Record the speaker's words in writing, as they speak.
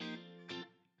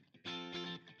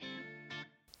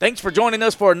Thanks for joining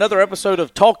us for another episode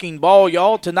of Talking Ball,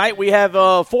 y'all. Tonight we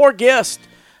have 4 guests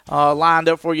lined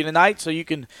up for you tonight, so you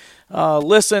can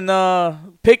listen,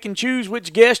 pick and choose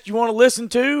which guest you want to listen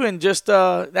to, and just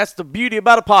that's the beauty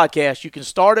about a podcast. You can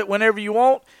start it whenever you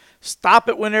want, stop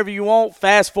it whenever you want,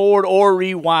 fast forward or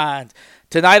rewind.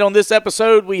 Tonight on this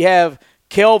episode we have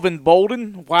Kelvin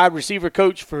Bolden, wide receiver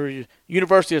coach for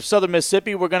University of Southern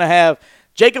Mississippi. We're going to have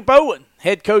Jacob Owen,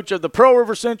 head coach of the Pearl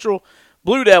River Central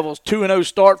Blue Devils, 2-0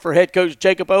 start for head coach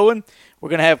Jacob Owen. We're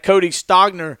going to have Cody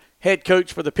Stogner, head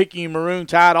coach for the Picayune Maroon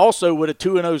Tide, also with a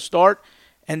 2-0 start.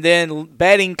 And then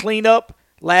batting cleanup,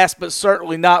 last but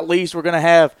certainly not least, we're going to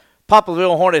have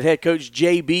Poplarville Hornet head coach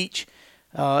Jay Beach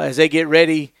as they get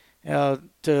ready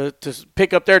to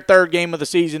pick up their 3rd game of the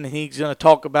season. And he's going to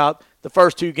talk about the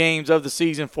first 2 games of the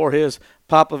season for his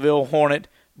Poplarville Hornet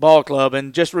Ball Club.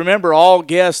 And just remember, all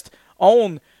guests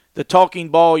on the Talking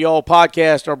Ball Y'all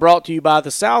podcast are brought to you by the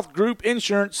South Group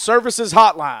Insurance Services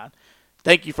Hotline.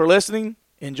 Thank you for listening.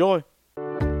 Enjoy.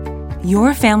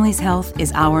 Your family's health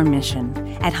is our mission.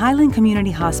 At Highland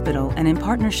Community Hospital and in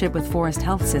partnership with Forest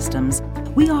Health Systems,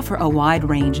 we offer a wide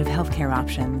range of healthcare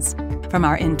options. From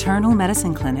our internal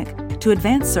medicine clinic to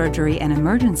advanced surgery and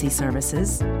emergency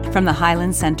services, from the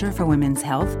Highland Center for Women's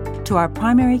Health to our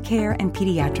primary care and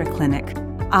pediatric clinic,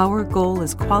 our goal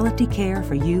is quality care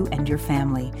for you and your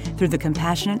family through the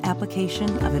compassionate application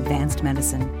of advanced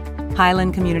medicine.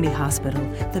 Highland Community Hospital,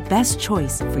 the best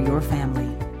choice for your family.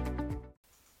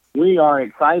 We are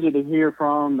excited to hear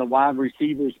from the wide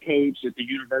receivers coach at the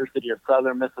University of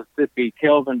Southern Mississippi,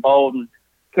 Kelvin Bolden.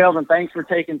 Kelvin, thanks for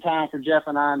taking time for Jeff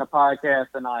and I on the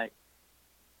podcast tonight.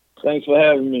 Thanks for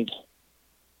having me.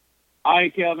 All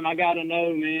right, Kelvin, I got to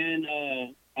know,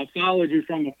 man, I followed you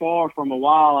from afar from a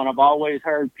while, and I've always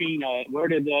heard Peanut. Where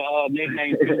did the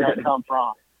nickname Peanut come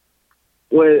from?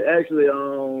 Well, it actually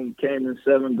came in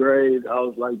 7th grade. I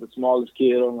was like the smallest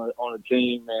kid on the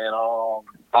team, and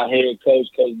our head coach,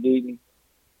 Coach Deaton,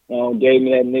 gave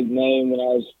me that nickname when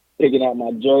I was picking out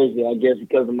my jersey. I guess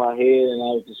because of my head, and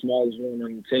I was the smallest one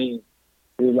on the team.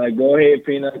 He was like, "Go ahead,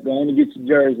 Peanut, go on and get your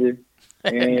jersey."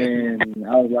 And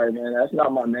I was like, "Man, that's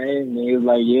not my name." And he was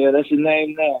like, "Yeah, that's your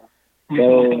name now."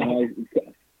 So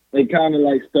it kind of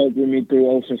like stuck with me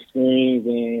through Ocean Springs,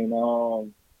 and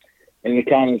it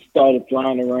kind of started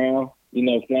flying around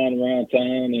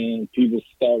town, and people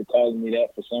started calling me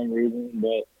that for some reason.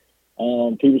 But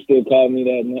people still call me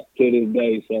that to this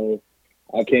day, so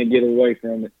I can't get away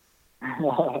from it.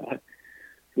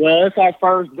 Well, it's our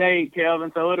first date,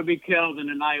 Kelvin, so it'll be Kelvin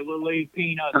tonight. We'll leave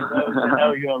Peanut to those that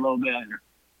know you a little better.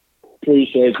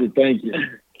 Appreciate you. Thank you.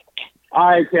 All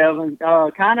right, Kelvin,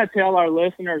 kind of tell our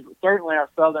listeners, certainly our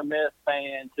Southern Miss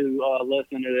fans who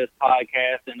listen to this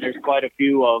podcast, and there's quite a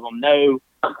few of them, know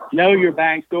your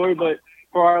backstory, but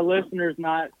for our listeners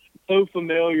not so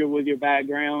familiar with your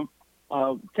background,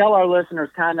 tell our listeners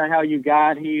kind of how you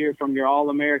got here from your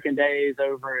All-American days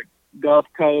over at Gulf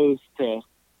Coast to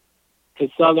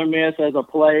Southern Miss as a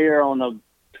player on a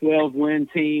 12-win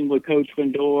team with Coach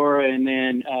Fendora, and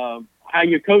then how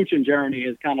your coaching journey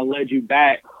has kind of led you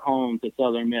back home to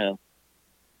Southern Miss.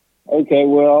 Okay,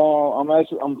 well,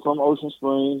 I'm from Ocean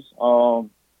Springs.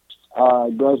 I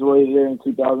graduated there in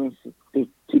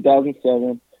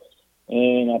 2007,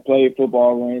 and I played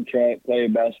football, ran track,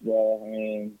 played basketball,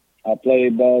 and I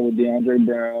played ball with DeAndre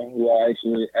Brown, who I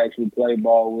actually played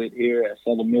ball with here at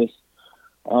Southern Miss.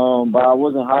 But I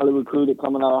wasn't highly recruited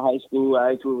coming out of high school.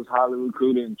 I actually was highly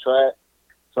recruited in track.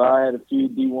 So I had a few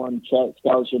D1 track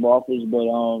scholarship offers, but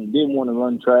didn't want to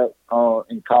run track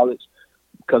in college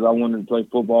because I wanted to play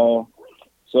football.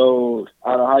 So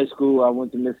out of high school, I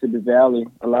went to Mississippi Valley.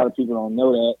 A lot of people don't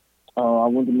know that. I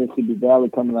went to Mississippi Valley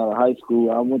coming out of high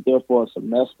school. I went there for a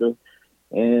semester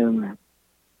and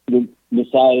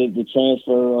decided to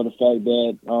transfer on the fact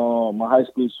that my high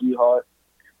school sweetheart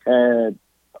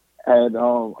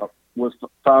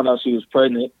found out she was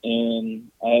pregnant,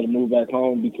 and I had to move back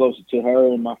home, be closer to her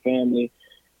and my family,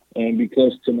 and be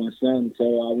closer to my son. So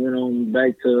I went on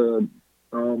back to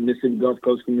Mississippi Gulf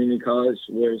Coast Community College,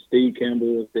 where Steve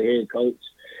Campbell was the head coach,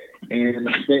 and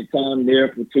I spent time there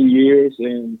for 2 years,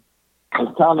 and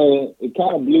it kind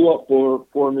of blew up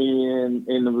for me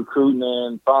in the recruiting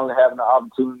and finally having the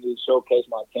opportunity to showcase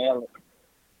my talent.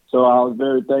 So I was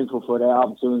very thankful for that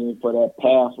opportunity, for that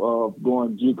path of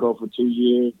going JUCO for 2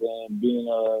 years and being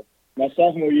my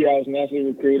sophomore year I was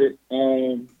nationally recruited.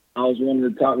 I was one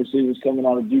of the top receivers coming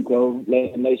out of JUCO,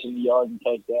 led the nation in yards and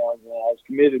touchdowns. And I was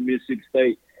committed to Mississippi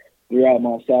State throughout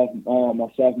my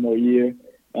sophomore year.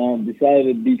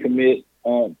 Decided to decommit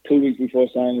 2 weeks before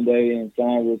signing day and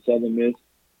signed with Southern Miss,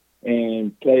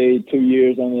 and played 2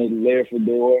 years under Larry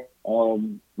Fedora.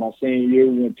 My senior year,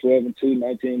 we went 12-2,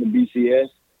 19 to BCS,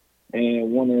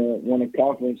 and won a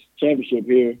conference championship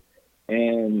here.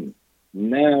 And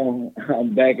now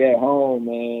I'm back at home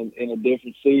and in a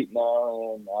different seat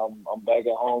now, and I'm back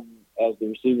at home as the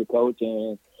receiver coach,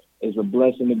 and it's a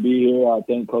blessing to be here. I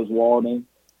thank Coach Walden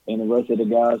and the rest of the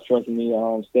guys trusting me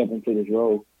step into this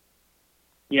role.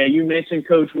 Yeah, you mentioned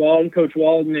Coach Walden. Coach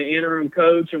Walden, the interim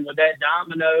coach, and with that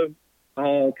domino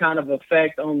kind of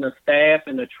effect on the staff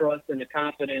and the trust and the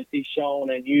confidence he's shown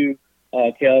in you,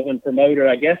 Kelvin, promoted,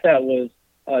 I guess that was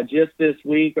just this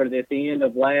week or at the end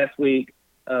of last week,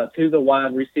 to the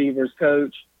wide receivers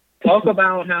coach. Talk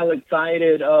about how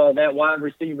excited that wide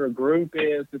receiver group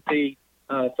is to see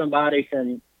somebody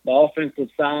from the offensive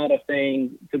side of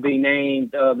things to be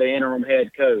named the interim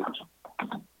head coach.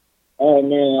 Oh,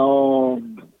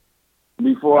 man,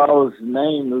 before I was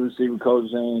named the receiver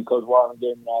coach and Coach Walden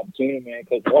gave me the opportunity, man,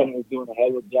 Coach Walden was doing a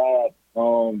hell of a job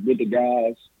with the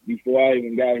guys before I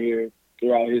even got here.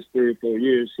 Throughout his 3 or 4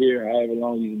 years here, however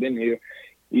long he's been here,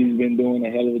 he's been doing a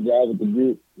hell of a job with the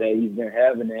group that he's been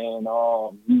having, and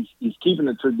he's keeping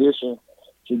the tradition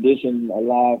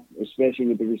alive, especially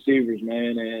with the receivers,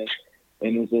 man. And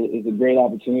it's a great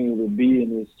opportunity to be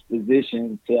in this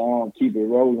position to keep it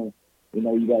rolling. You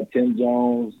know, you got Tim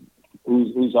Jones,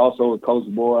 who's also a coach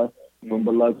boy from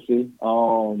Biloxi,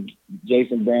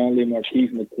 Jason Brownlee,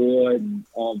 Marquise McCoy,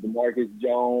 DeMarcus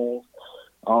Jones,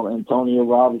 Antonio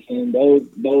Robinson.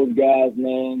 Those guys,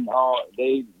 man,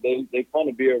 they fun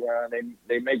to be around.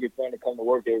 They make it fun to come to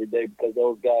work every day because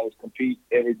those guys compete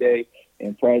every day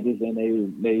in practice, and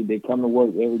they come to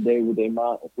work every day with their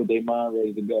mind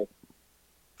ready to go.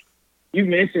 You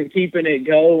mentioned keeping it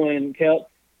going,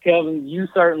 Kelvin. You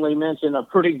certainly mentioned a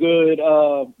pretty good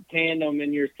tandem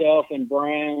in yourself and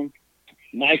Brown.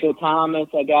 Michael Thomas,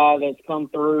 a guy that's come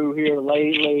through here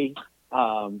lately.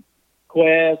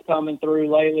 Quez coming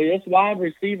through lately. This wide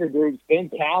receiver group's been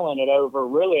talented over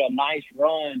really a nice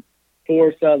run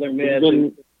for Southern Miss.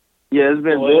 It's been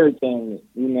very talented,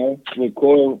 you know, with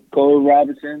Corey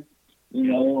Robinson, you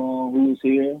know, who's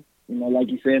here. You know, like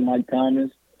you said, Mike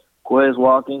Thomas, Quez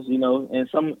Watkins, you know, and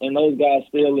those guys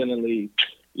still in the league.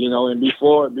 You know, and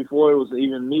before it was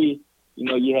even me, you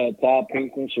know, you had Todd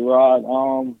Pinkley, Sherrod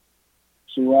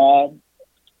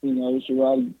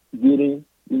Gooding.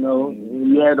 You know,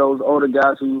 we had those older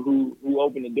guys who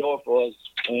opened the door for us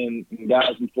and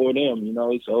guys before them, you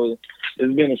know. So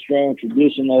it's been a strong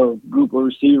traditional group of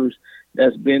receivers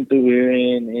that's been through here,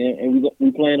 and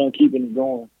we plan on keeping it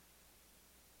going.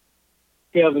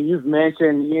 Kelvin, you've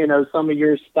mentioned, you know, some of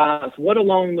your stops. What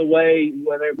along the way,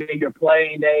 whether it be your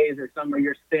playing days or some of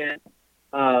your stint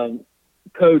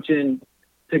coaching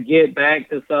to get back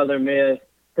to Southern Miss,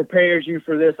 prepares you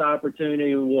for this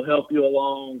opportunity and will help you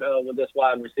along with this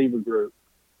wide receiver group?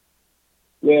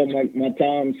 Well, my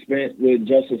time spent with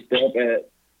Justice Stepp at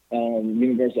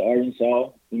University of Arkansas.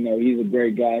 You know, he's a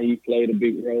great guy. He played a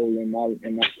big role in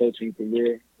my coaching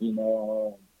career, you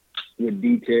know, with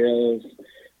details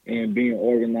and being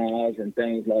organized and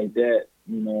things like that.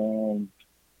 You know,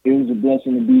 it was a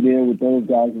blessing to be there with those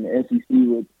guys in the SEC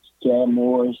with Chad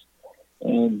Morris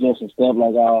and Justin Stepp,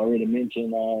 like I already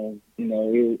mentioned. You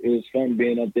know, it was fun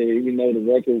being up there, even though the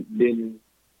record didn't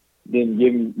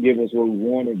give us what we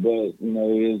wanted. But you know,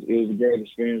 it was a great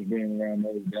experience being around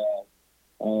those guys.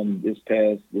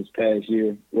 This past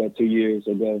year, 2 years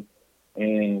ago,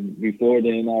 and before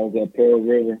then, I was at Pearl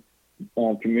River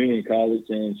Community College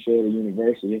and Shorter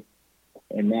University,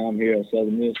 and now I'm here at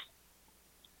Southern Miss.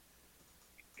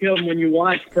 Kelvin, when you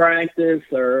watch practice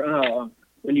or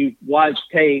when you watch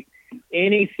tape,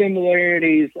 any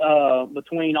similarities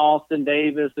between Austin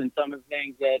Davis and some of the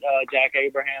things that Jack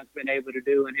Abraham's been able to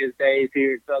do in his days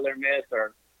here at Southern Miss?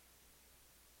 Or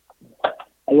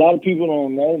a lot of people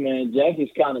don't know, man. Jack is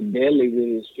kind of deadly with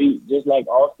his feet, just like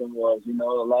Austin was. You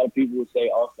know, a lot of people would say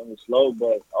Austin was slow,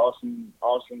 but Austin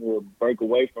will break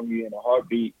away from you in a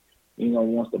heartbeat, you know,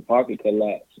 once the pocket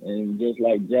collapses. And just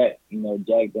like Jack, you know,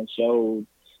 Jack done showed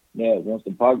that once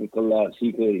the pocket collapsed,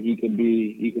 he could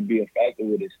be a factor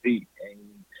with his feet,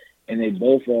 and they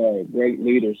both are great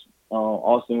leaders.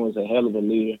 Austin was a hell of a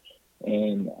leader,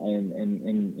 and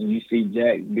you see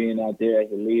Jack being out there as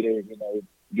a leader, you know,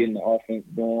 getting the offense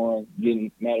going.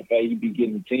 Matter of fact, he be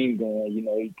getting the team going. You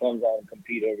know, he comes out and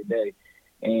compete every day,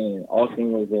 and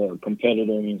Austin was a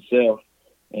competitor himself,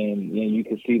 and you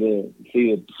can see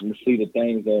the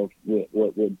things of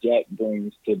what Jack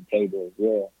brings to the table as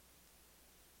well.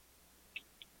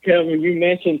 Kelvin, you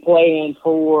mentioned playing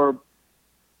for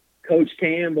Coach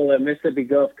Campbell at Mississippi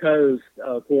Gulf Coast,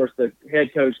 of course, the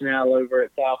head coach now over at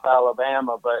South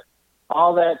Alabama. But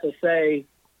all that to say,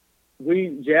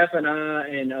 Jeff and I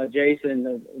and Jason,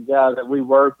 the guy that we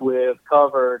worked with,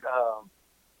 covered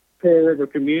Pearl River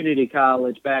Community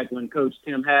College back when Coach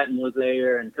Tim Hatton was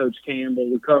there and Coach Campbell.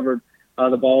 We covered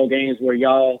the ball games where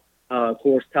y'all, of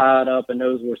course, tied up, and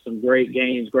those were some great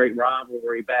games, great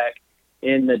rivalry back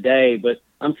in the day. But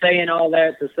I'm saying all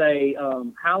that to say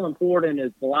how important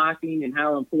is blocking, and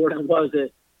how important was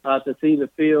it to see the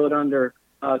field under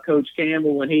Coach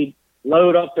Campbell when he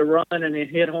load up the run and then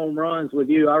hit home runs with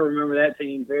you. I remember that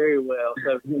team very well.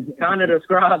 So kind of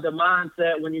describe the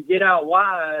mindset when you get out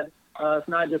wide. It's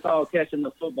not just all catching the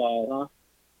football, huh?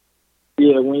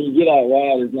 Yeah, when you get out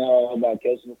wide, it's not all about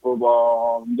catching the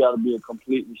football. You got to be a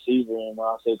complete receiver, and when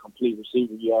I say complete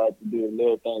receiver, you have to do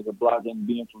little things of blocking,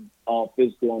 being from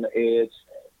physical on the edge,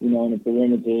 on the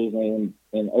perimeters,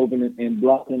 and opening and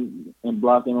blocking on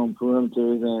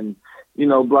perimeters, and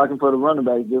blocking for the running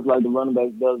back, just like the running back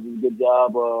does a good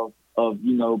job of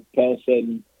pass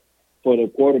setting for the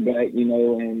quarterback,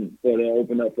 and for the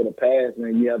open up for the pass.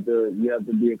 And you have to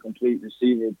be a complete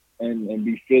receiver and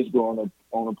be physical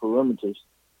on the perimeters.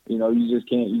 You just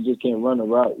can't run the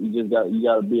route. You got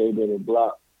to be able to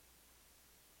block.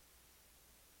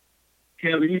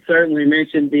 Kevin, you certainly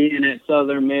mentioned being at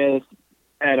Southern Miss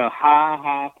at a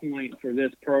high point for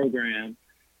this program.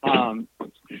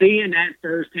 Seeing that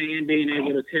firsthand, being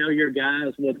able to tell your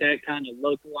guys what that kind of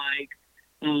looked like,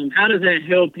 how does that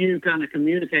help you kind of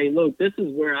communicate, look, this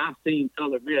is where I've seen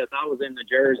Southern Miss. I was in the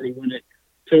Jersey when it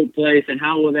took place, and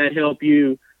how will that help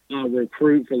you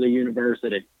recruit for the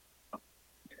university?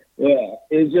 Well,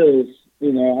 it's just,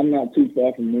 I'm not too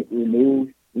far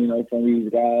removed, from these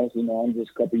guys. I'm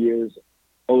just a couple years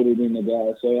older than the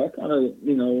guys. So I kind of,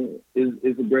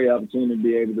 it's a great opportunity to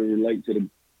be able to relate to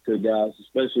the guys,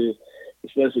 especially the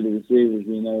receivers,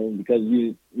 because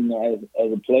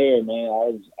as a player, man,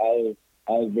 I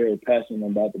was very passionate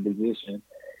about the position,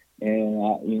 and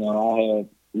I have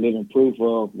living proof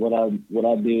of what I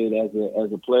did as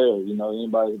a player.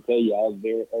 Anybody can tell you I was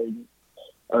very route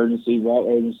urgency.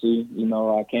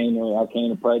 I came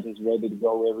to practice ready to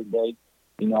go every day.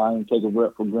 I didn't take a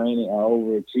rep for granted. I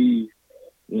overachieved.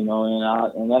 And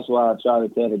that's why I try to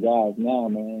tell the guys now,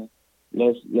 man,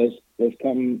 let's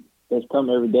come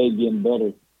every day getting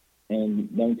better, and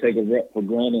don't take a rep for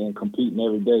granted and competing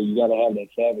every day. You got to have that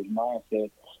savage mindset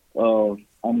of,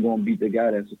 I'm going to beat the guy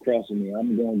that's across from me.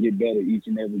 I'm going to get better each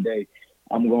and every day.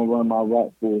 I'm going to run my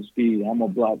route full speed. I'm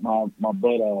going to block my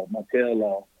butt off, my tail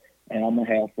off, and I'm going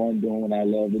to have fun doing what I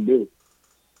love to do.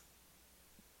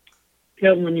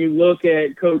 Kevin, when you look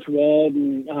at Coach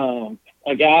Walden,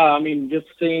 a guy, just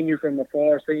seeing you from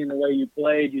afar, seeing the way you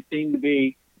played, you seem to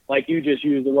be, like you just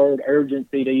used the word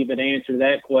urgency to even answer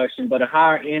that question, but a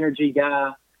higher energy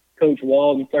guy. Coach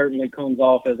Walden certainly comes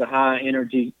off as a high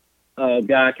energy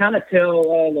guy. Kind of tell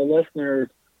all the listeners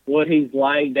what he's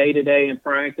like day to day in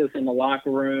practice, in the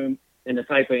locker room, and the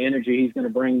type of energy he's going to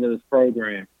bring to this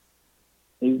program.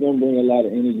 He's going to bring a lot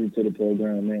of energy to the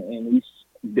program, man, and he's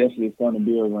definitely fun to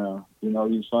be around.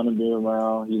 He's fun to be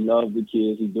around. He loves the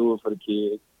kids. He do it for the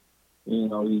kids.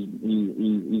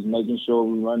 He's making sure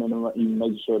we running around. He's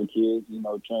making sure the kids,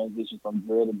 transition from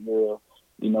drill to drill.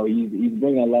 He's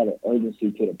bringing a lot of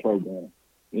urgency to the program.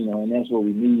 And that's what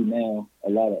we need now, a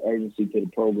lot of urgency to the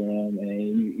program.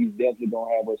 And he's definitely going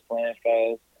to have us playing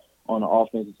fast on the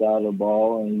offensive side of the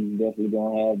ball, and he's definitely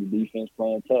going to have the defense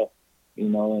playing tough.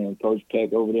 And Coach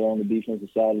Peck over there on the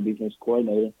defensive side, the defense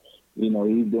coordinator, he's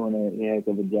doing a heck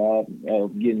of a job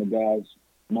of getting the guys'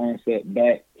 mindset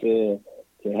back to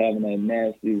having that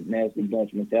nasty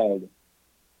bunch mentality.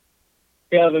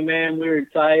 Kevin, man, we're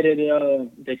excited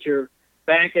that you're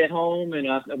back at home, and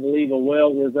I believe a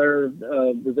well-reserved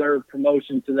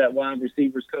promotion to that wide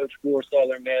receivers coach for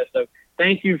Southern Miss. So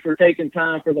thank you for taking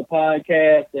time for the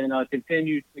podcast, and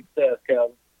continued success,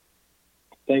 Kevin.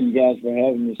 Thank you guys for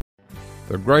having me.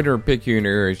 The Greater Picayune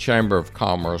Area Chamber of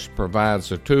Commerce provides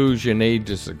the tools you need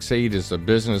to succeed as a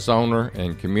business owner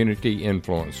and community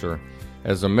influencer.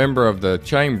 As a member of the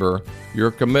Chamber, your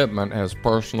commitment has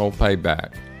personal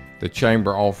payback. The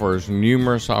Chamber offers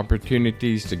numerous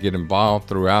opportunities to get involved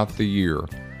throughout the year,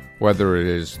 whether it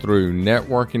is through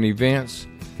networking events,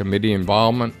 committee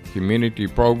involvement, community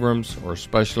programs, or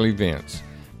special events.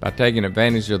 By taking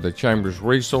advantage of the Chamber's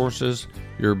resources,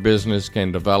 your business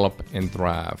can develop and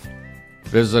thrive.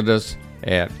 Visit us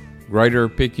at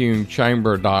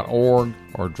greaterpicayunechamber.org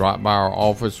or drop by our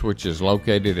office, which is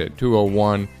located at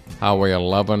 201 Highway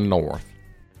 11 North.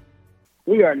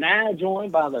 We are now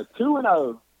joined by the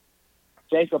 2-0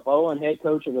 Jacob Owen, head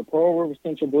coach of the Pearl River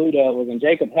Central Blue Devils. And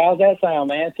Jacob, how's that sound,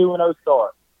 man? 2-0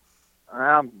 start.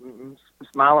 I'm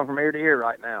smiling from ear to ear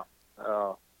right now.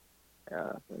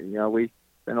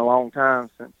 been a long time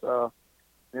since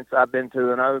I've been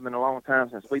 2-0. It's been a long time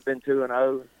since we've been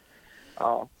 2-0.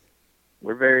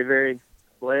 We're very, very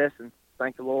blessed and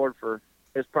thank the Lord for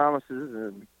His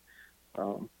promises,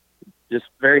 and just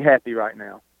very happy right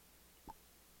now.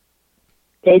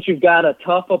 Coach, you've got a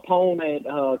tough opponent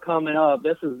coming up.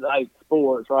 This is like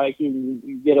sports, right?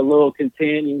 You get a little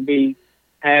content, you can be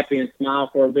happy and smile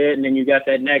for a bit, and then you got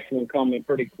that next one coming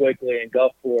pretty quickly in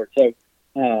Gulfport.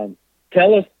 So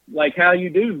tell us, like, how you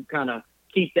do kind of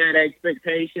keep that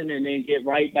expectation and then get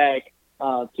right back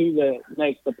to the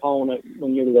next opponent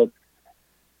when you're the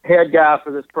head guy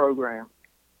for this program.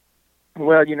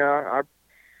 Well, you know,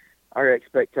 our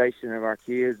expectation of our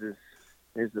kids is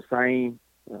the same.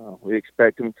 We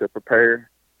expect them to prepare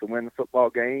to win the football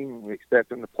game. We expect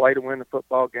them to play to win the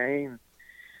football game.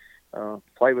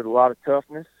 Play with a lot of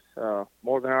toughness,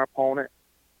 more than our opponent.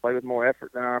 Play with more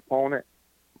effort than our opponent.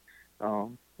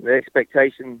 The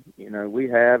expectation, you know, we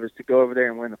have is to go over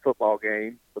there and win the football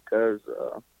game because,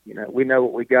 you know, we know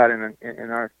what we got in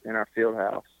our field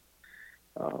house.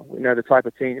 We know the type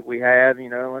of team that we have. You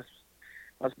know,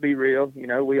 let's be real. You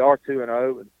know, we are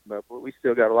 2-0, but we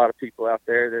still got a lot of people out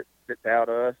there that doubt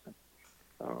us.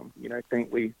 You know,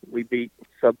 think we beat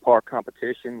subpar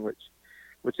competition,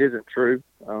 which isn't true.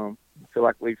 I feel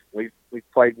like we've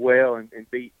played well and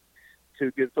beat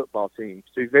two good football teams,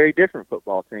 two very different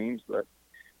football teams, but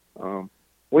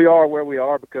we are where we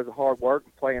are because of hard work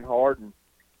and playing hard,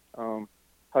 and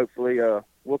hopefully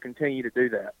we'll continue to do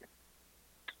that.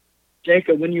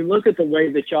 Jacob, when you look at the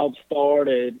way that y'all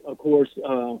started, of course,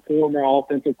 former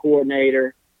offensive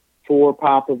coordinator for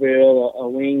Poplarville, a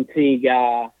wing T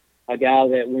guy, a guy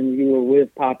that when you were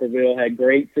with Poplarville had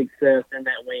great success in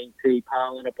that wing T,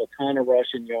 piling up a ton of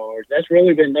rushing yards. That's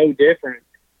really been no different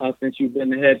since you've been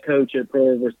the head coach at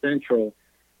Pearl River Central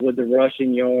with the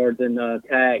rushing yards and the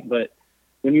attack. But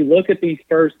when you look at these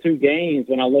first two games,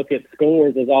 when I look at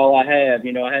scores is all I have.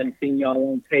 You know, I hadn't seen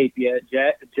y'all on tape yet.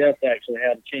 Jeff actually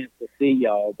had a chance to see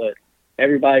y'all, but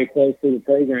everybody close to the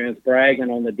program is bragging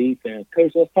on the defense.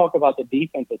 Coach, let's talk about the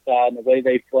defensive side and the way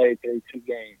they played through two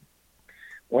games.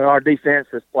 Well, our defense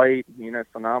has played, you know,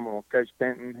 phenomenal. Coach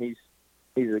Benton,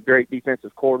 he's a great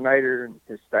defensive coordinator, and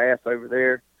his staff over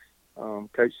there,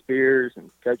 Coach Spears and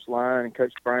Coach Line and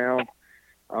Coach Brown,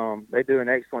 they do an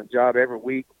excellent job every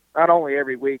week. Not only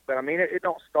every week, but I mean, it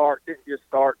didn't just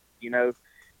start, you know,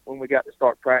 when we got to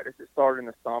start practice. It started in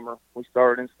the summer. We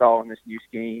started installing this new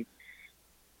scheme.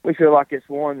 We feel like it's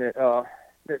one that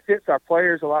fits our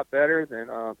players a lot better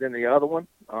than the other one.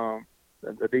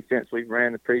 The defense we've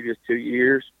ran the previous 2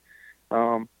 years,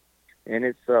 and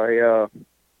it's a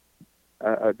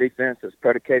defense that's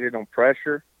predicated on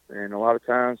pressure. And a lot of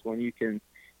times when you can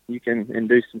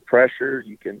induce some pressure,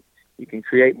 you can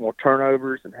create more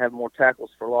turnovers and have more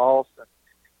tackles for loss.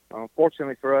 And,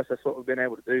 fortunately for us, that's what we've been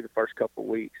able to do the first couple of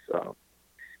weeks.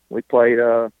 We played,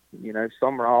 you know,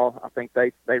 Summerall. I think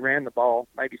they ran the ball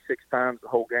maybe 6 times the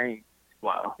whole game.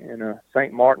 Wow. And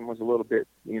St. Martin was a little bit,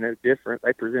 you know, different.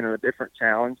 They presented a different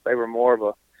challenge. They were more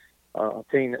of a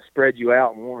team that spread you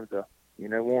out and wanted to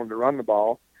run the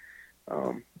ball.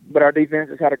 But our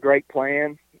defense has had a great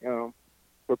plan.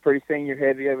 We're pretty senior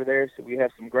heavy over there, so we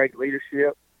have some great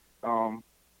leadership.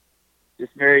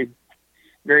 Just very,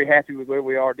 very happy with where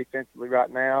we are defensively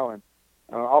right now, and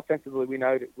offensively, we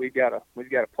know that we've got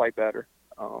to play better,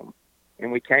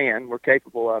 and we can. We're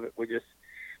capable of it.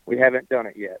 We haven't done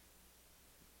it yet.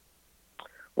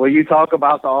 Well, you talk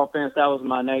about the offense. That was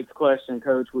my next question,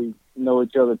 Coach. We know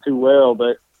each other too well,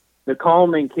 but the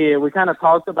Coleman kid, we kind of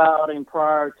talked about him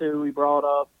prior to. We brought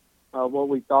up what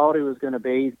we thought he was going to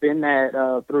be. He's been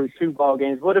that through 2 ball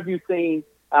games. What have you seen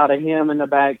out of him in the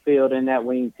backfield in that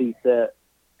wing T set?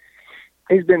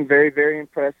 He's been very, very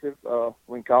impressive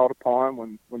when called upon,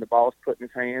 when the ball's put in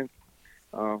his hands.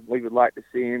 We would like to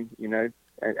see him, you know,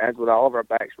 as with all of our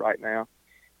backs right now,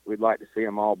 we'd like to see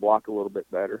them all block a little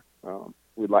bit better.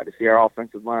 We'd like to see our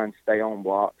offensive line stay on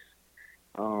blocks.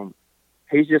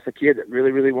 He's just a kid that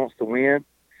really, really wants to win.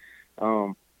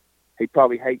 He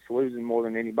probably hates losing more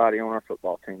than anybody on our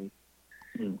football team.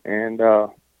 And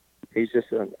he's just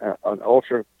an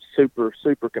ultra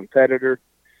super competitor.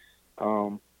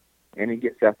 And he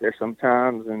gets out there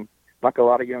sometimes, and like a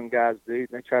lot of young guys do,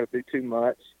 they try to do too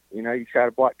much. You know, you try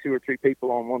to block 2 or 3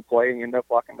 people on one play and you end up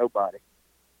blocking nobody.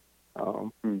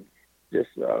 Just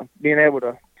being able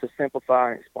to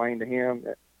simplify and explain to him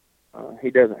that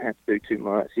he doesn't have to do too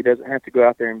much. He doesn't have to go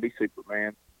out there and be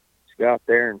Superman. Just go out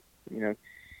there and, you know,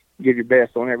 give your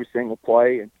best on every single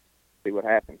play and see what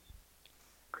happens.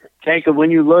 Jacob,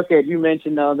 when you look at, you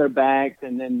mentioned the other backs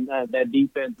and then that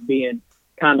defense being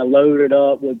kind of loaded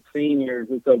up with seniors,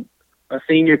 it's a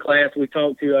senior class we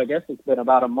talked to, I guess it's been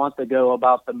about a month ago,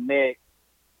 about the mix.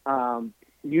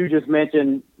 You just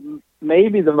mentioned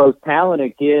maybe the most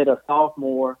talented kid, a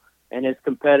sophomore, and his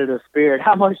competitive spirit.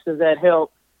 How much does that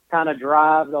help kind of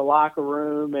drive the locker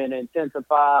room and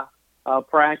intensify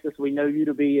practice? We know you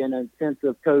to be an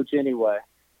intensive coach anyway.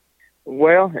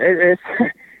 Well,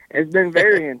 it's been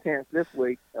very intense this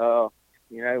week.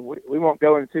 We won't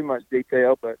go into too much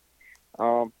detail, but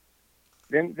them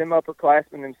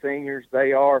upperclassmen and seniors,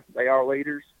 they are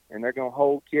leaders, and they're going to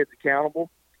hold kids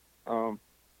accountable.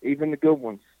 Even the good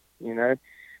ones,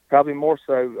 probably more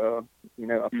so,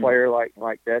 a player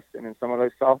like Destin and some of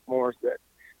those sophomores that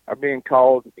are being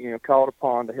called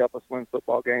upon to help us win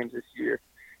football games this year.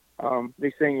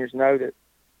 These seniors know that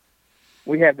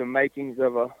we have the makings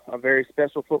of a very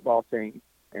special football team,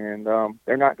 and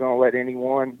they're not going to let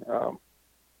anyone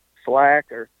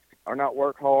slack or not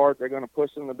work hard. They're going to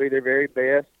push them to be their very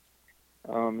best.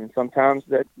 And sometimes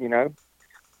that, you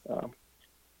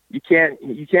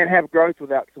can't have growth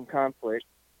without some conflict,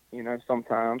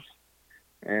 sometimes.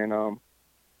 And I'm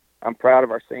proud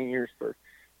of our seniors for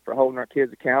holding our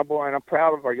kids accountable, and I'm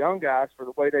proud of our young guys for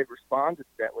the way they've responded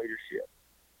to that leadership.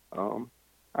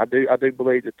 I do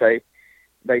believe that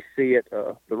they see it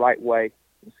the right way,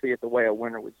 and see it the way a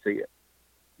winner would see it.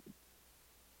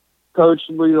 Coach,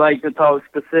 we like to talk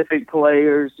specific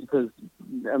players because,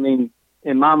 in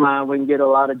my mind, we can get a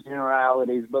lot of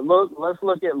generalities. But let's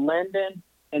look at Linden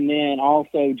and then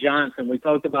also Johnson. We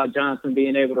talked about Johnson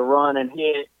being able to run and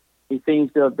hit. He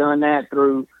seems to have done that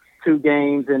through 2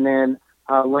 games, and then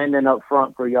Linden up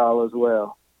front for y'all as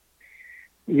well.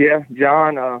 Yeah,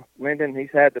 John Linden,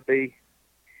 he's had to be,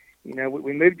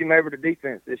 we moved him over to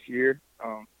defense this year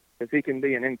because he can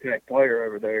be an impact player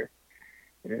over there.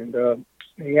 And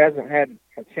he hasn't had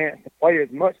a chance to play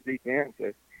as much defense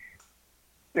as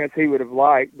he would have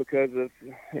liked because of,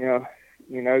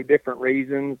 different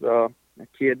reasons. A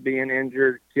kid being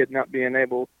injured, kid not being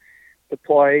able to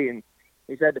play, and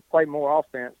he's had to play more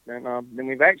offense than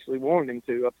we've actually wanted him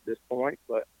to up to this point.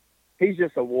 But he's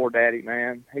just a war daddy,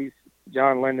 man.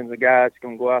 John Linden's a guy that's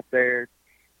going to go out there,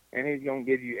 and he's going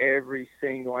to give you every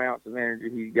single ounce of energy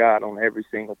he's got on every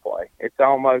single play. It's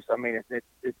almost,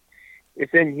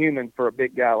 it's inhuman for a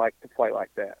big guy to play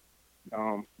like that.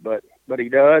 But he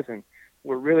does, and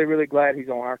we're really, really glad he's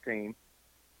on our team.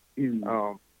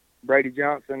 Brady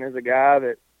Johnson is a guy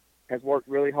that has worked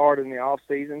really hard in the off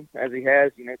season, as he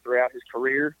has, throughout his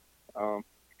career.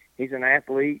 He's an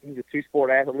athlete. He's a 2-sport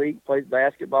athlete. Plays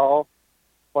basketball,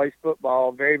 plays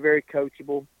football. Very, very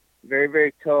coachable. Very,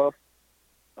 very tough.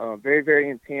 Very, very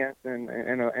intense,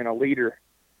 and a leader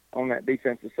on that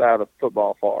defensive side of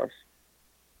football for us.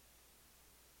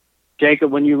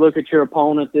 Jacob, when you look at your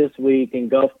opponent this week in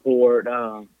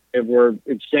Gulfport, if we're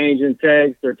exchanging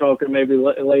texts or talking maybe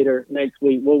later next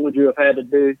week, what would you have had to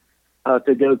do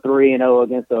to go 3-0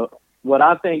 against what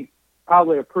I think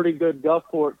probably a pretty good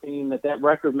Gulfport team that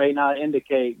record may not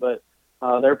indicate, but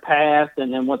they're past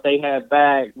and then what they have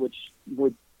back, which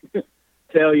would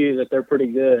tell you that they're pretty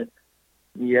good.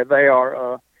 Yeah, they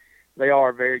are. They are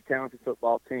a very talented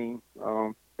football team.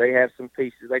 They have some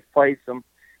pieces. They've played some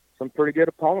pretty good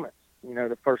opponents.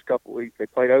 The first couple of weeks they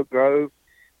played Oak Grove,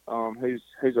 who's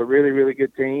a really, really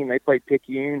good team. They played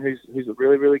Picayune, who's a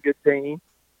really, really good team.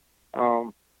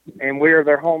 And we're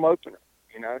their home opener.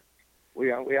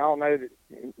 We all know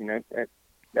that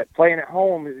that playing at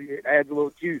home adds a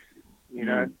little juice.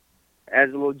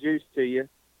 Adds a little juice to you.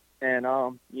 And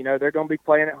they're going to be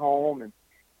playing at home, and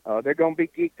they're going to be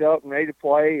geeked up and ready to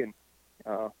play. And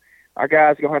our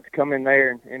guys are going to have to come in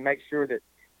there and make sure that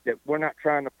we're not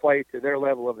trying to play to their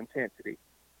level of intensity.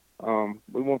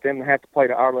 We want them to have to play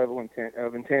to our level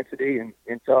of intensity and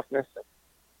toughness.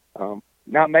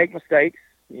 Not make mistakes,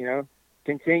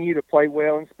 continue to play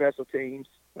well in special teams.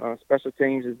 Special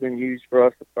teams has been used for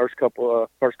us the first couple of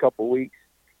weeks.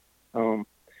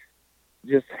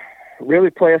 Just really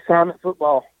play assignment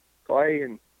football, play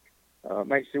and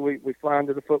make sure we fly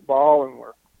into the football and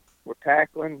we're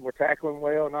tackling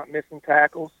well, not missing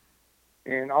tackles,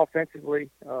 and offensively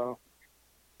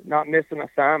not missing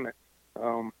assignments.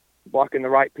 Blocking the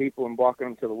right people and blocking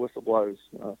them till the whistle blows.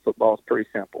 Football is pretty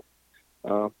simple.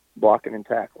 Blocking and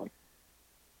tackling.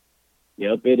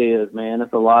 Yep, it is, man.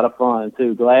 It's a lot of fun,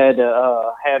 too. Glad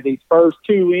to have these first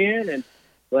 2 in, and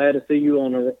glad to see you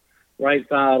on the right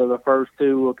side of the first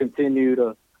 2. We'll continue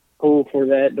to pull for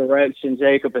that direction,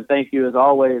 Jacob, and thank you as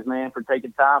always, man, for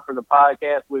taking time for the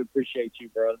podcast. We appreciate you,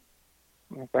 brother.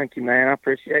 Well, thank you, man. I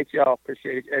appreciate y'all.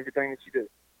 Appreciate everything that you do.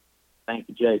 Thank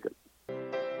you, Jacob.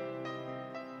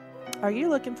 Are you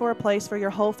looking for a place for your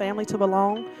whole family to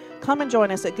belong? Come and join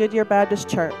us at Goodyear Baptist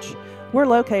Church. We're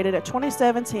located at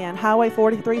 2710 Highway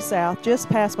 43 South, just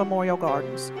past Memorial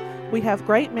Gardens. We have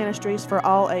great ministries for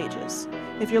all ages.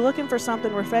 If you're looking for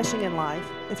something refreshing in life,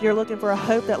 if you're looking for a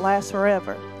hope that lasts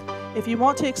forever, if you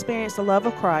want to experience the love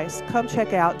of Christ, come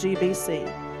check out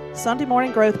GBC. Sunday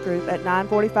Morning Growth Group at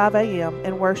 9:45 a.m.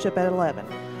 and worship at 11.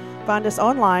 Find us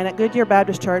online at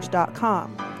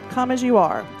GoodyearBaptistChurch.com. Come as you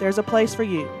are. There's a place for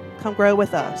you. Come grow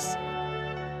with us.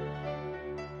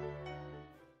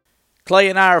 Clay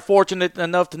and I are fortunate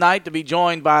enough tonight to be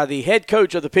joined by the head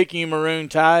coach of the Picayune Maroon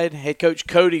Tide, head coach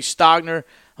Cody Stogner,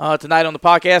 tonight on the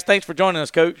podcast. Thanks for joining us,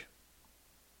 Coach.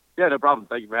 Yeah, no problem.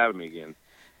 Thank you for having me again.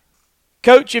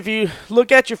 Coach, if you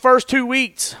look at your first 2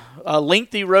 weeks, a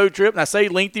lengthy road trip, and I say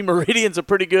lengthy, Meridian's a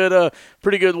pretty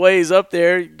good ways up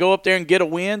there. Go up there and get a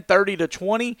win,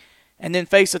 30-20, and then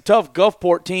face a tough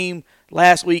Gulfport team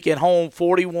last week at home,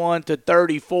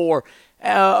 41-34.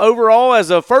 Overall,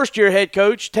 as a first-year head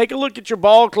coach, take a look at your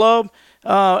ball club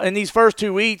in these first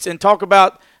 2 weeks and talk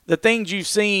about the things you've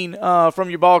seen from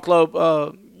your ball club,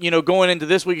 going into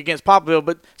this week against Poplarville,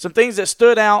 but some things that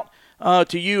stood out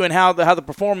to you and how the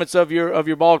performance of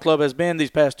your ball club has been these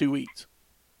past 2 weeks.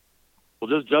 Well,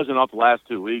 just judging off the last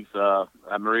 2 weeks,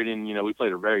 at Meridian, we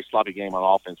played a very sloppy game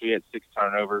on offense. We had 6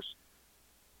 turnovers,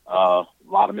 a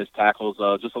lot of missed tackles,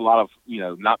 just a lot of,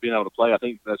 not being able to play. I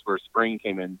think that's where spring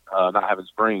came in, not having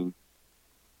spring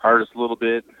hurt us a little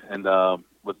bit, and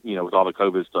with all the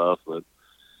COVID stuff. But,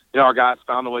 our guys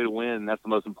found a way to win, and that's the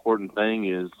most important thing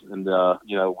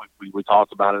we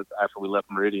talked about it after we left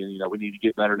Meridian. We need to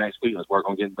get better next week. Let's work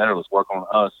on getting better. Let's work on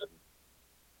us.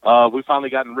 And we finally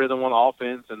got in rhythm on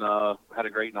offense and had a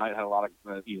great night, had a lot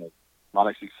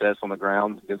of success on the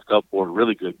ground against Gulfport.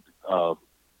 Really good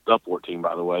Gulfport team,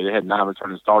 by the way. They had 9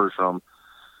 returning starters from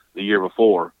the year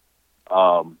before.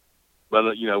 But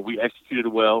we executed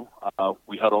well.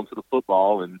 We held on to the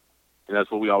football, and that's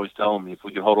what we always tell them. If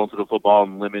we can hold on to the football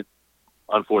and limit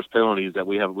unforced penalties, that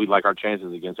we like our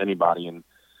chances against anybody. And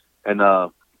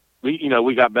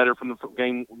we got better from the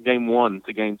game 1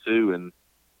 to game 2. And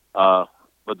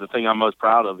but the thing I'm most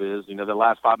proud of is the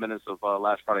last 5 minutes of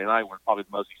last Friday night were probably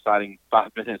the most exciting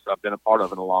 5 minutes I've been a part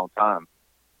of in a long time.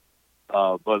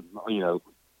 But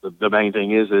the main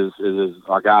thing is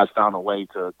our guys found a way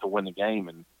to win the game.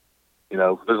 And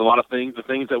there's a lot of things. The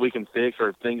things that we can fix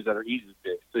are things that are easy to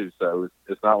fix too. So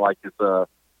it's not like it's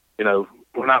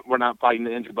we're not fighting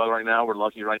the injury bug right now. We're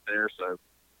lucky right there. So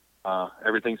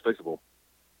everything's fixable.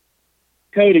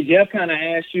 Cody, Jeff kind of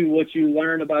asked you what you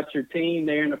learned about your team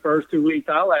there in the first 2 weeks.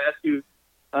 I'll ask you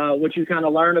what you kind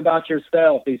of learned about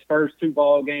yourself these first 2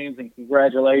 ball games, and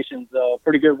congratulations,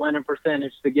 pretty good winning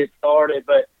percentage to get started.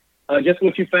 But just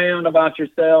what you found about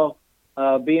yourself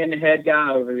being the head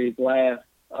guy over these last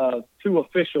 2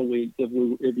 official weeks, if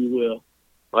you will.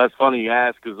 Well, that's funny you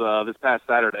ask, because this past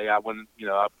Saturday I went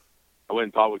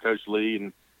and talked with Coach Lee,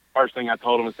 and first thing I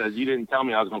told him, says, "You didn't tell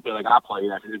me I was going to feel like I played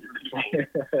after this game."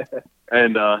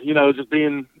 And just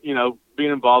being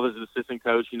involved as an assistant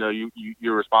coach,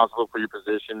 you're responsible for your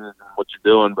position and what you're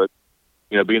doing, but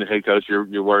being a head coach,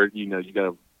 you're worried. You got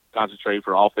to concentrate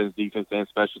for offense, defense, and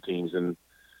special teams, and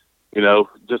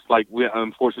just like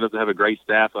I'm fortunate to have a great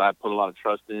staff that I put a lot of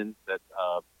trust in,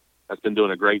 that's been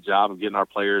doing a great job of getting our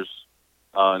players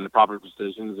in the proper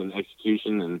positions and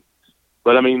execution.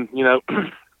 But I mean,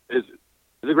 it's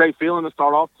a great feeling to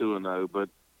start off 2-0. But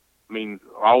I mean,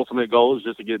 our ultimate goal is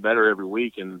just to get better every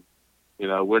week, and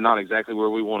we're not exactly where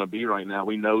we want to be right now.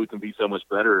 We know we can be so much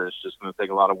better. It's just going to take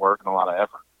a lot of work and a lot of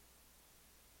effort.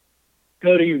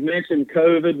 Cody, you mentioned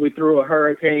COVID. We threw a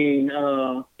hurricane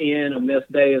in a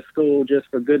missed day of school just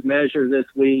for good measure this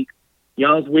week.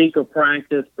 Y'all's week of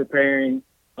practice preparing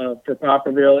for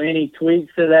Poplarville. Any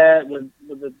tweaks to that with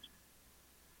the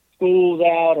schools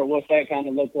out, or what's that kind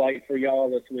of look like for y'all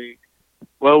this week?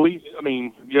 Well, we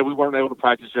weren't able to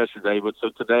practice yesterday, but so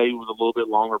today was a little bit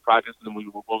longer practice than we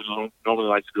normally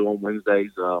like to do on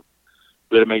Wednesdays.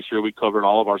 We had to make sure we covered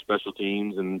all of our special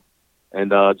teams and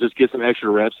just get some extra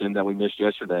reps in that we missed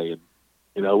yesterday.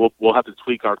 And we'll have to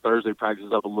tweak our Thursday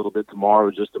practice up a little bit tomorrow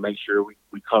just to make sure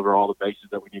we cover all the bases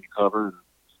that we need to cover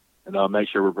and make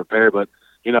sure we're prepared. But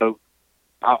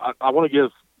I want to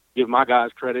give my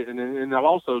guys credit, and I've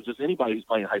also just anybody who's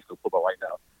playing high school football right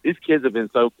now. These kids have been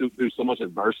through so much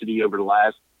adversity over the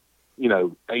last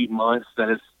 8 months that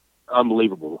it's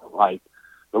unbelievable. Like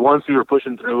the ones who are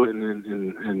pushing through it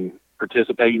and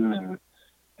participating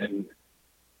and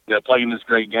playing this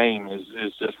great game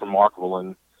is just remarkable.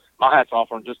 And my hat's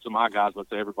off on just to my guys, but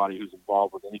to everybody who's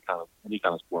involved with any kind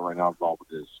of sport right now involved with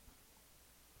this.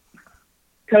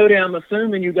 Cody, I'm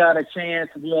assuming you got a chance.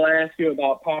 We'll ask you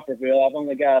about Poplarville. I've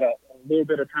only got a little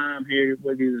bit of time here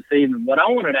with you this evening, but I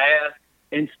wanted to ask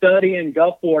in studying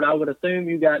Gulfport, I would assume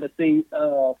you got to see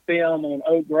film on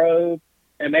Oak Grove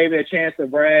and maybe a chance to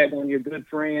brag on your good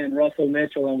friend Russell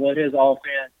Mitchell and what his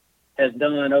offense has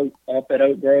done up at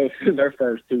Oak Grove through their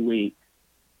first 2 weeks.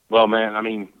 Well, man, I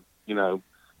mean,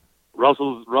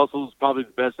 Russell's probably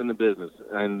the best in the business,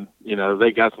 and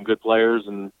they got some good players,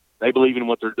 and they believe in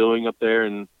what they're doing up there,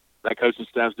 and that coaching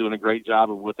staff's doing a great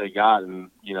job of what they got, and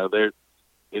they're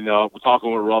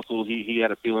talking with Russell, he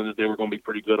had a feeling that they were going to be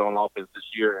pretty good on offense this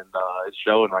year, and it's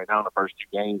showing right now in the first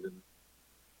 2 games, and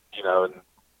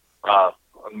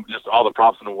just all the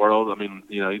props in the world. I mean,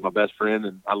 he's my best friend,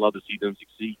 and I love to see them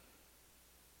succeed.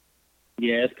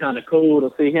 Yeah, it's kind of cool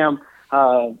to see him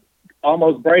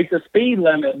almost break the speed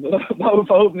limit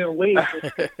both opening weeks.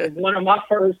 It's one of my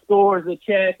first scores to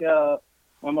check.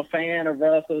 I'm a fan of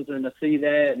Russell's, and to see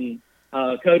that. And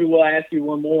Cody, we'll ask you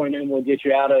one more, and then we'll get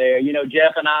you out of there.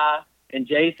 Jeff and I and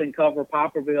Jason cover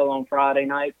Poplarville on Friday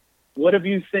night. What have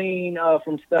you seen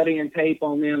from studying tape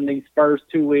on them these first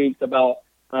 2 weeks about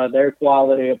their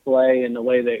quality of play and the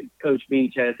way that Coach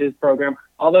Beach has his program?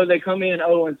 Although they come in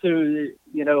 0-2,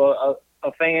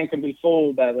 a fan can be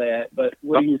fooled by that. But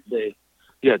what do you see?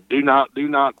 Yeah, do not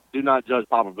judge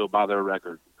Poplarville by their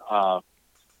record.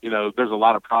 There's a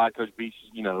lot of pride. Coach Beach,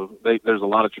 there's a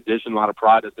lot of tradition, a lot of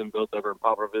pride that's been built over in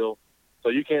Poplarville. So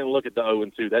you can't look at the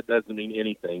 0-2. That doesn't mean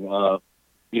anything. They're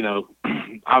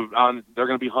going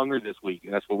to be hungry this week,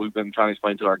 and that's what we've been trying to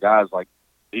explain to our guys. Like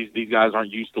these guys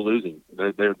aren't used to losing.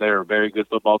 They're a very good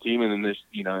football team, and they're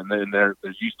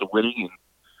used to winning.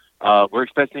 And we're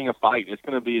expecting a fight. It's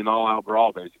going to be an all-out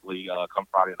brawl, basically, come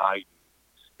Friday night.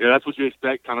 That's what you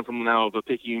expect, kind of from now of a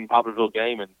Picayune Poplarville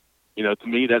game, and to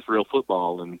me, that's real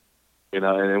football, and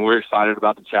and we're excited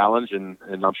about the challenge, and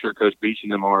I'm sure Coach Beach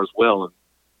and them are as well.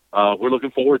 And we're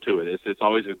looking forward to it. It's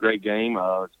always a great game.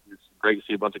 It's great to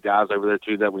see a bunch of guys over there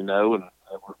too that we know and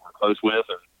we're close with.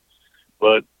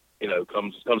 But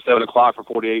come 7 o'clock for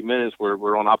 48 minutes,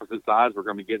 we're on opposite sides. We're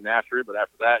going to be getting after it, but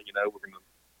after that,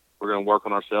 we're going to work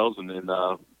on ourselves and then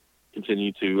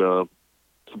continue to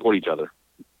support each other.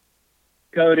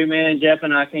 Cody, man, Jeff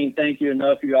and I can't thank you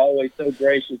enough. You're always so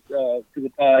gracious to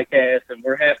the podcast, and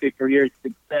we're happy for your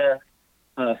success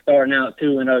starting out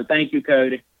 2-0. Thank you,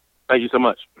 Cody. Thank you so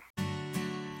much.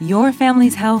 Your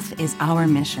family's health is our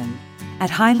mission. At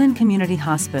Highland Community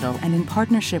Hospital and in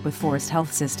partnership with Forest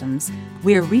Health Systems,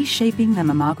 we are reshaping the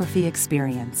mammography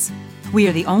experience. We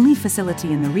are the only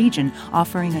facility in the region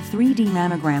offering a 3D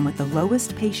mammogram with the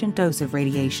lowest patient dose of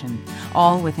radiation,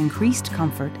 all with increased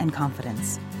comfort and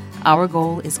confidence. Our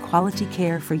goal is quality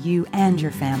care for you and your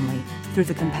family through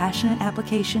the compassionate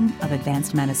application of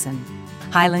advanced medicine.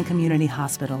 Highland Community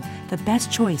Hospital, the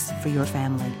best choice for your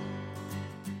family.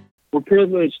 We're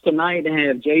privileged tonight to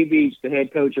have Jay Beach, the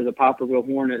head coach of the Poplarville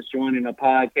Hornets, joining the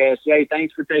podcast. Jay,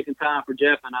 thanks for taking time for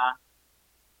Jeff and I.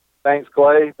 Thanks,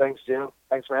 Clay. Thanks, Jim.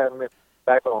 Thanks for having me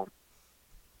back on.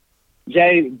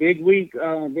 Jay, big week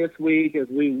this week as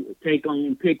we take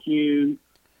on Picayune.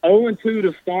 0-2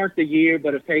 to start the year,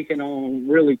 but have taken on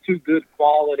really 2 good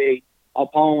quality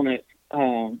opponents,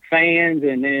 fans,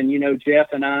 and then, Jeff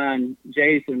and I and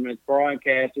Jason as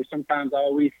broadcasters, sometimes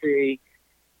all we see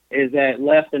is that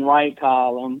left and right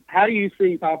column. How do you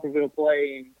see Poplarville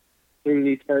playing through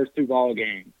these first 2 ball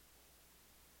games?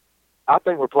 I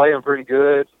think we're playing pretty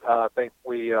good. I think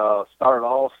we started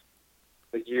off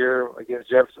the year against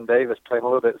Jefferson Davis playing a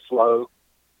little bit slow.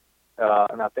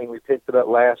 And I think we picked it up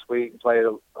last week and played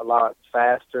a lot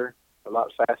faster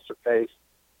pace,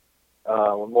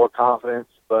 with more confidence.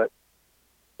 But,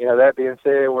 that being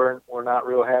said, we're not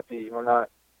real happy. We're not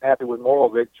happy with moral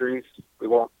victories. We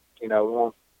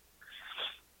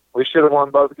should have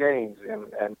won both games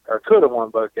or could have won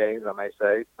both games, I may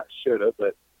say. Not should have,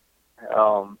 but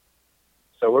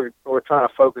so we're trying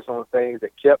to focus on the things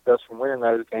that kept us from winning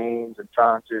those games and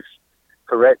trying to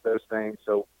correct those things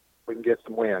so we can get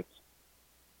some wins.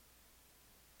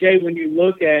 Jay, when you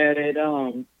look at it,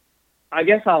 I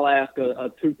guess I'll ask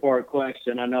a 2-part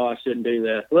question. I know I shouldn't do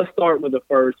that. Let's start with the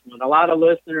first one. A lot of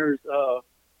listeners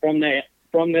from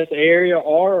this area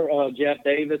are Jeff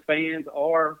Davis fans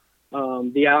or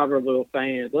the Albertville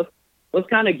fans. Let's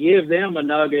kind of give them a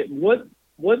nugget.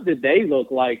 What did they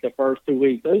look like the first 2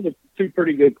 weeks? Those are 2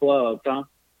 pretty good clubs, huh?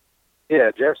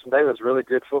 Yeah, Jefferson Davis, really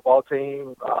good football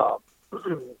team.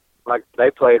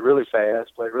 They played really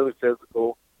fast, played really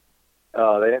physical.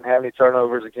 They didn't have any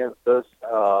turnovers against us.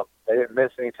 They didn't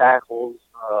miss any tackles.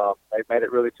 They made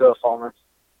it really tough on us,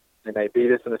 and they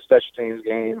beat us in a special teams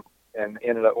game and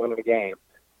ended up winning the game.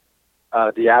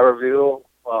 D'Iberville,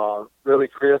 really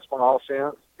crisp on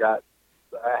offense.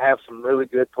 Have some really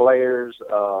good players.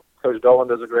 Coach Dolan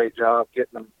does a great job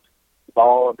getting them the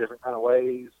ball in different kind of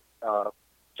ways.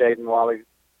 Justin Wally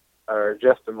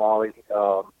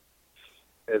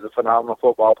is a phenomenal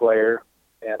football player,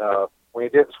 and when he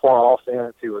didn't score on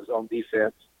offense, he was on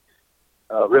defense,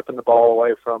 ripping the ball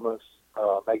away from us,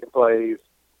 making plays,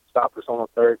 stopped us on a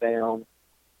third down.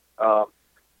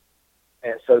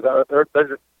 And so those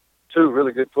are two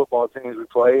really good football teams we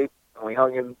played, and we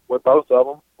hung in with both of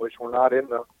them, which we're not in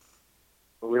the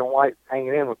 – we don't like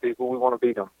hanging in with people. We want to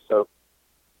beat them. So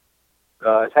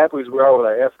as happy as we are with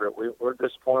our effort, we're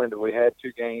disappointed that we had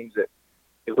two games that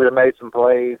if we'd have made some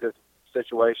plays at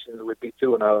situations, we'd be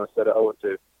 2-0 instead of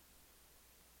 0-2.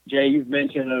 Jay, you've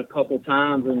mentioned it a couple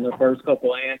times in the first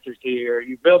couple answers here.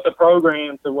 You built a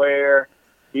program to where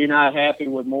you're not happy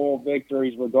with moral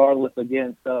victories regardless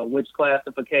against which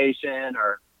classification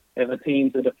or if a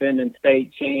team's a defending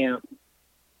state champ.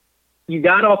 You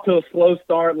got off to a slow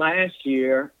start last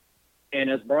year, and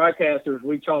as broadcasters,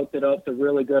 we chalked it up to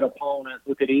really good opponents.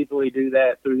 We could easily do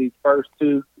that through these first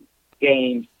two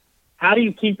games. How do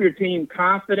you keep your team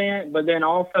confident, but then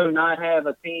also not have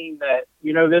a team that,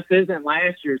 this isn't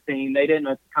last year's team. They didn't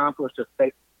accomplish a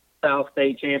South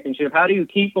State championship. How do you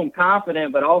keep them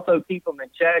confident, but also keep them in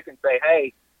check and say,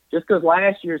 hey, just because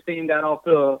last year's team got off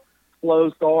to a slow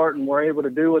start and were able to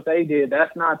do what they did,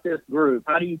 that's not this group.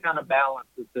 How do you kind of balance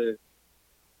the two?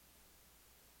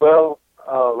 Well,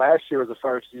 last year was the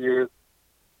first year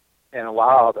in a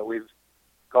while that we've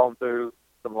gone through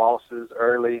some losses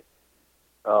early,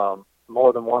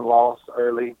 more than one loss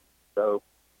early. So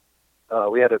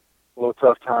we had a little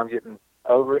tough time getting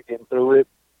over it, getting through it.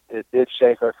 It did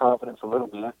shake our confidence a little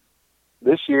bit.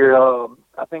 This year,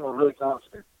 I think we're really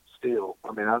confident still.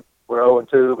 I mean, we're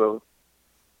 0-2,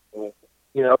 but,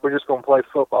 we're just going to play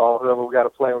football. Whoever we got to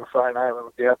play on Friday night, we're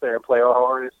going to get out there and play our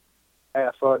hardest,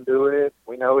 have fun doing it.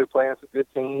 We know we're playing some good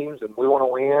teams, and we want to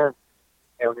win.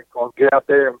 And we're going to get out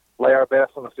there and play our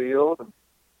best on the field. And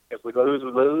if we lose,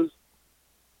 we lose.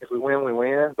 If we win, we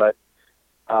win. But,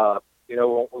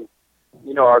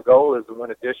 our goal is to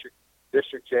win a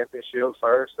district championship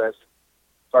first. That's the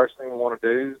first thing we want to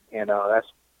do, and that's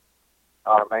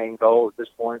our main goal at this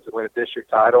point, to win a district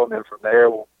title. And then from there,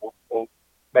 we'll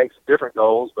make some different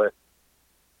goals. But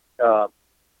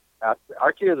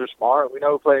our kids are smart. We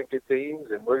know we're playing good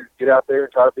teams, and we're get out there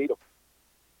and try to beat them.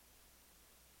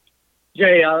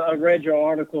 Jay, I read your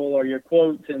article or your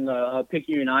quotes in the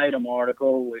Picayune Item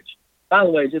article, which, by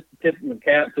the way, just to tip the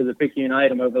cap to the Picayune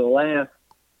Item, over the last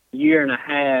year and a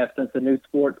half since the new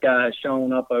sports guy has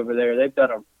shown up over there, they've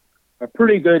done a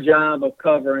pretty good job of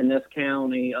covering this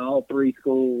county, all three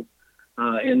schools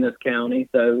in this county.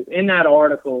 So in that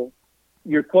article,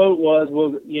 your quote was,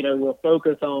 we'll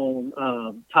focus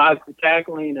on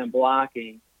tackling and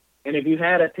blocking. And if you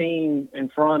had a team in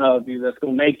front of you that's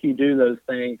going to make you do those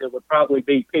things, it would probably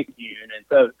be Picayune. And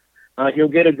so you'll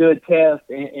get a good test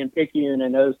in Picayune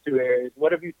in those two areas.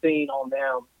 What have you seen on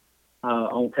them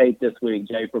on tape this week,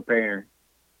 Jay, preparing?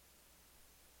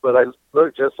 Well, they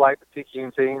look just like the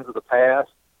Picayune teams of the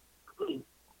past.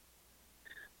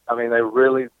 I mean, they're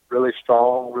really, really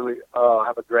strong, really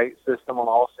have a great system on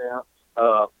offense.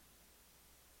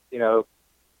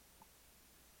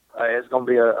 It's going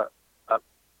to be a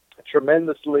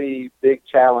tremendously big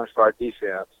challenge for our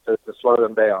defense to slow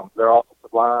them down. Their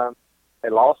offensive line, they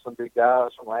lost some big guys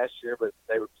from last year, but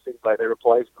seems like they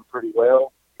replaced them pretty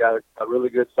well. Got a really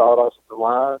good solid offensive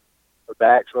line. The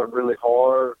backs run really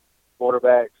hard.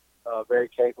 Quarterback's very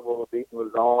capable of beating with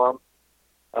his arm.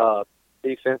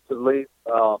 Defensively,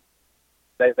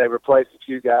 they replaced a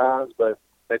few guys, but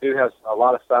they do have a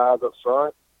lot of size up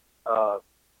front.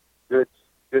 Good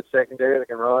secondary that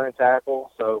can run and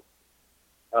tackle. So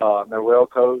they're well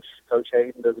coached. Coach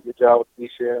Hayden does a good job with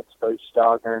defense. Coach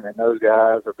Stockner and those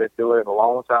guys have been doing it a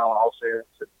long time on offense.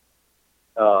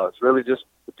 It's really just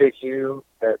the Picayune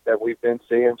that we've been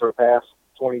seeing for the past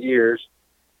 20 years.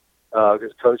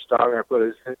 Because Coach Stockner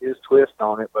put his twist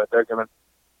on it, but they're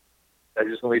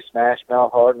just going to be smash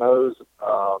mouth, hard nosed,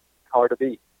 hard to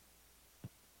beat.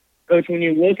 Coach, when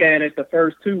you look at it, the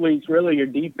first 2 weeks, really your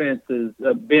defense has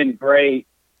been great.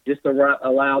 Just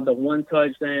allowed the one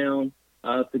touchdown.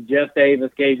 So Jeff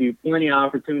Davis gave you plenty of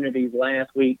opportunities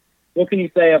last week. What can you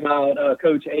say about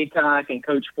Coach Aycock and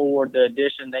Coach Ford, the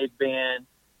addition they've been,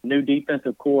 new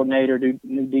defensive coordinator,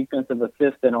 new defensive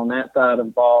assistant on that side of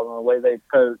the ball, and the way they've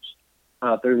coached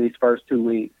through these first 2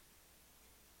 weeks?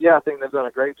 Yeah, I think they've done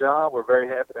a great job. We're very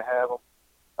happy to have them.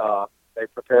 They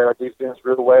prepared our defense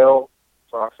really well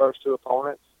for our first two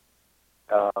opponents.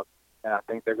 And I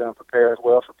think they're going to prepare as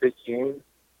well for Picayune.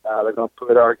 They're going to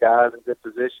put our guys in good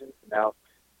positions. Now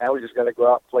we just got to go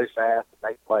out and play fast and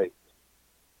make plays.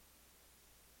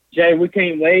 Jay, we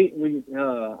can't wait.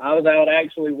 I was out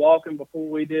actually walking before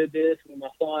we did this with my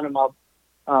son and my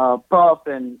pup,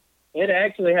 and it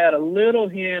actually had a little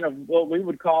hint of what we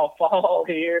would call fall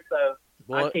here. So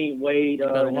I can't wait in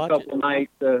a couple of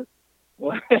nights.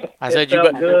 I said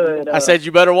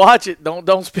you better watch it.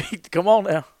 Don't speak. Come on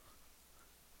now.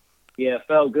 Yeah,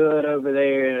 felt good over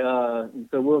there.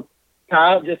 So we'll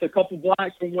tie up just a couple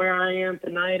blocks from where I am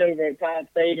tonight over at Tide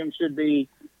Stadium. Should be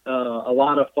a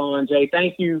lot of fun. Jay,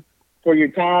 thank you for your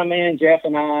time, man. Jeff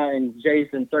and I and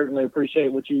Jason certainly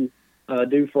appreciate what you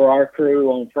do for our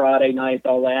crew on Friday nights,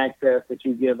 all the access that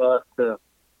you give us to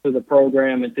the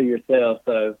program and to yourself.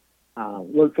 So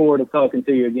look forward to talking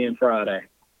to you again Friday.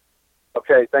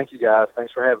 Okay, thank you, guys.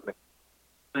 Thanks for having me.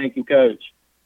 Thank you, Coach.